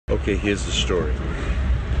Okay, here's the story.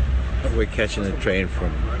 We're catching a train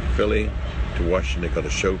from Philly to Washington. They got a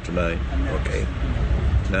show tonight. Okay.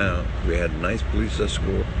 Now, we had a nice police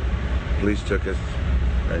escort. Police took us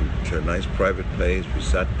to a nice private place. We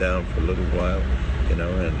sat down for a little while, you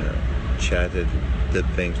know, and chatted, did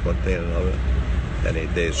things, one thing and another. And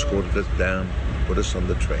they escorted us down, put us on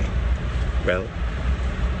the train. Well,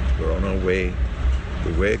 we're on our way.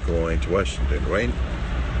 We were going to Washington, right?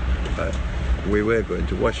 We were going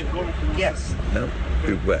to Washington. Yes. No,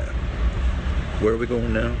 we were. Where are we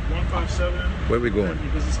going now? 157. Where are we going?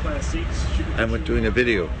 Business class seats. I'm doing a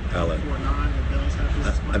video, Alan.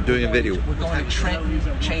 I'm doing a video. We're going to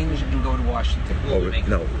Trenton, change, and go to Washington. Oh,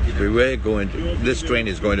 no, we were going to, this train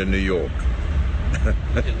is going to New York.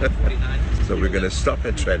 So we're going to stop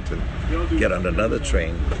at Trenton, get on another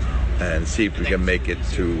train, and see if we can make it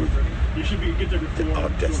to our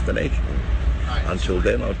destination. Until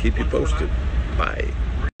then, I'll keep you posted. Bye.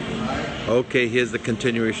 Okay, here's the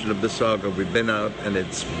continuation of the saga. We've been out and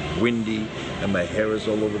it's windy and my hair is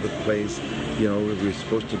all over the place. You know, we were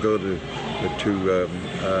supposed to go to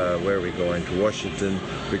where are we going? To Washington.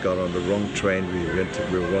 We got on the wrong train.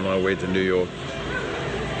 We were on our way to New York.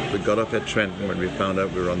 We got up at Trenton when we found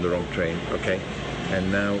out we were on the wrong train. Okay, and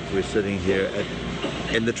now we're sitting here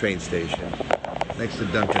in the train station next to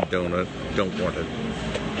Dunkin Donut. Don't want it.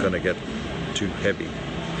 Gonna get too heavy.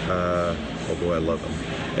 Although I love them.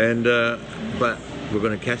 And but we're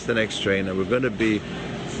going to catch the next train, and we're going to be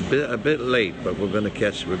a bit late, but we're going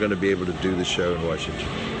to be able to do the show in Washington.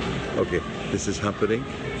 Okay, this is Humperdinck,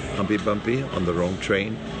 Humpy Bumpy on the wrong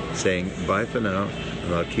train, saying bye for now,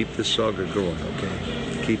 and I'll keep the saga going.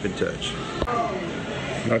 Okay, keep in touch.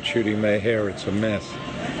 Not shooting my hair; it's a mess.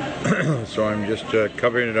 So I'm just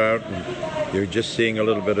covering it out, and you're just seeing a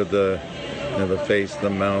little bit of the face, the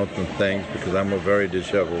mouth, and things because I'm very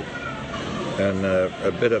disheveled. And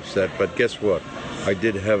a bit upset, but guess what? I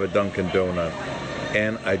did have a Dunkin Donut,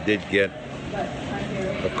 and I did get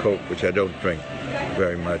a Coke, which I don't drink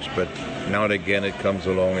very much, but now and again it comes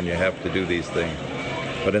along and you have to do these things.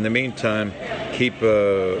 But in the meantime, keep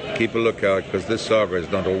a lookout, because this saga is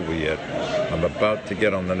not over yet. I'm about to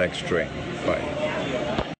get on the next train.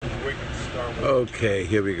 Bye. Okay,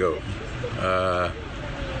 here we go.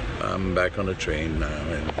 I'm back on the train now,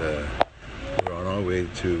 and we're on our way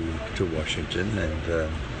to Washington,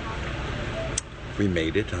 and we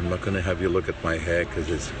made it. I'm not going to have you look at my hair because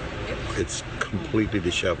it's completely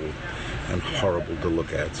disheveled and horrible to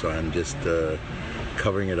look at. So I'm just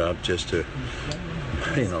covering it up just to,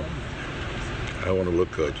 you know, I want to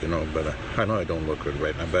look good, you know, but I know I don't look good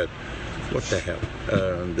right now, but what the hell.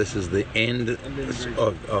 This is the end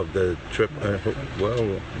of the trip.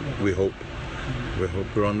 Well, we hope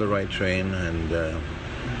we're on the right train, and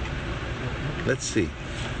let's see.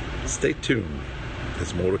 Stay tuned.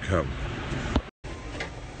 There's more to come.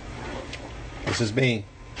 This is me,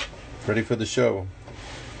 ready for the show.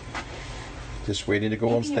 Just waiting to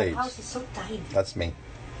go on stage. Your house is so tiny. That's me.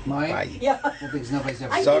 Mine? Bye. Yeah. Well, because nobody's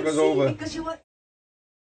ever. I Saga's can see over. because you were